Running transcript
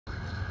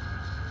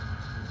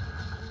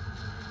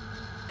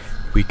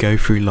We go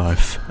through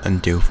life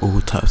and deal with all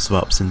types of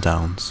ups and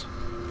downs,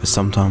 but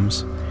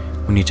sometimes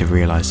we need to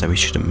realise that we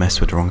shouldn't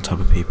mess with the wrong type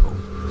of people.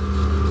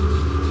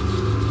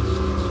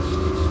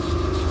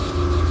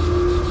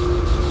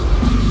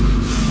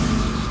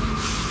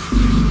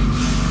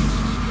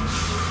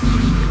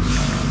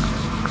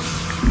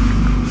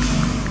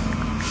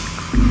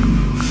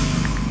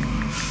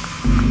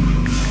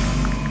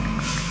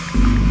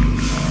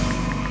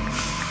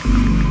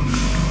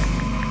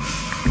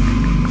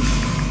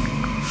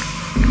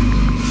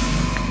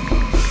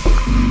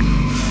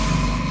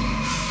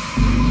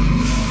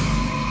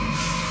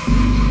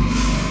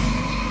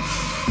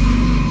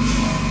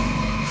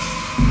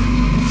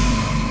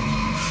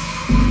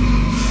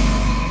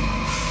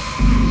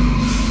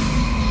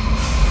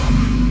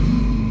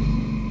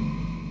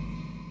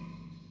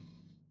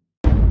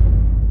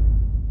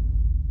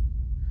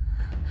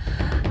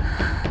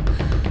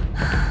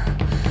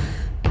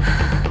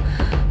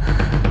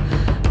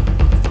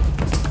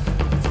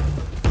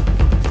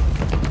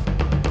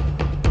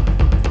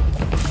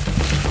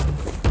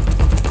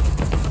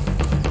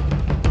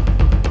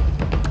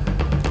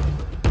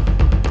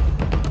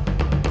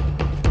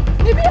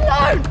 Leave me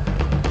alone!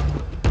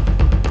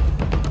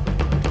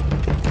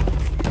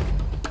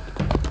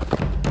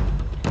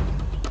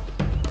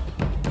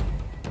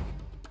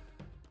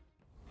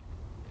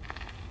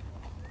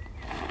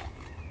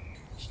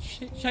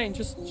 Shane,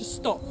 just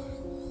stop.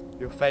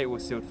 Your fate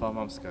was sealed 5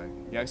 months ago.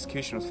 Your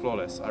execution was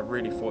flawless. I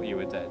really thought you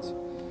were dead.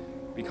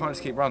 But you can't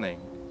just keep running.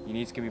 You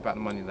need to give me back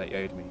the money that you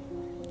owed me.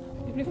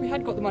 Even if we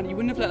had got the money, you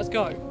wouldn't have let us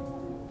go.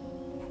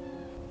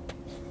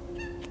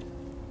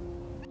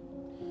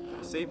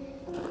 See,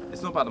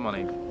 it's not about the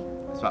money.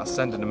 It's about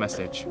sending a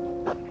message.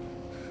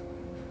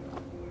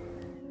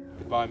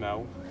 Goodbye,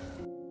 Mel.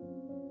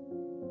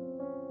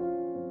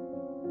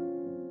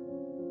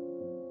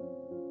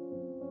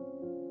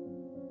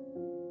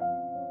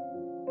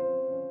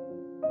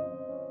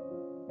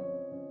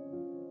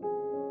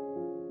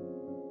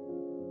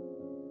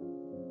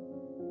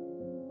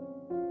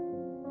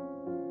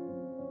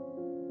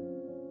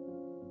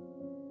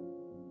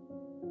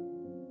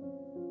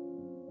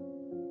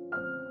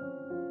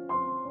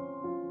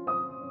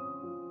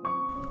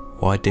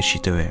 Why did she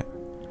do it?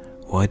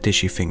 Why did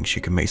she think she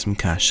could make some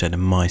cash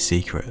selling my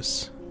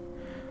secrets?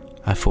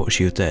 I thought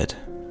she was dead,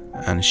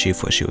 and she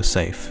thought she was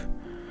safe.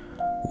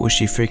 What was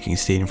she thinking,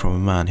 stealing from a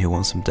man who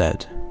wants them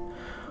dead?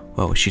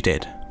 Well, she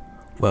did.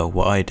 Well,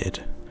 what I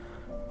did.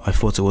 I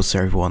thought it was for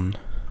everyone.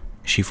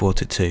 She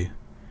thought it too.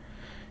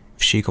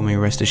 If she got me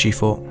arrested, she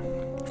thought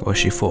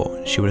she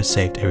would have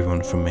saved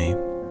everyone from me.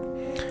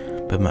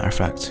 But matter of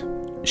fact,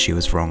 she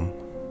was wrong.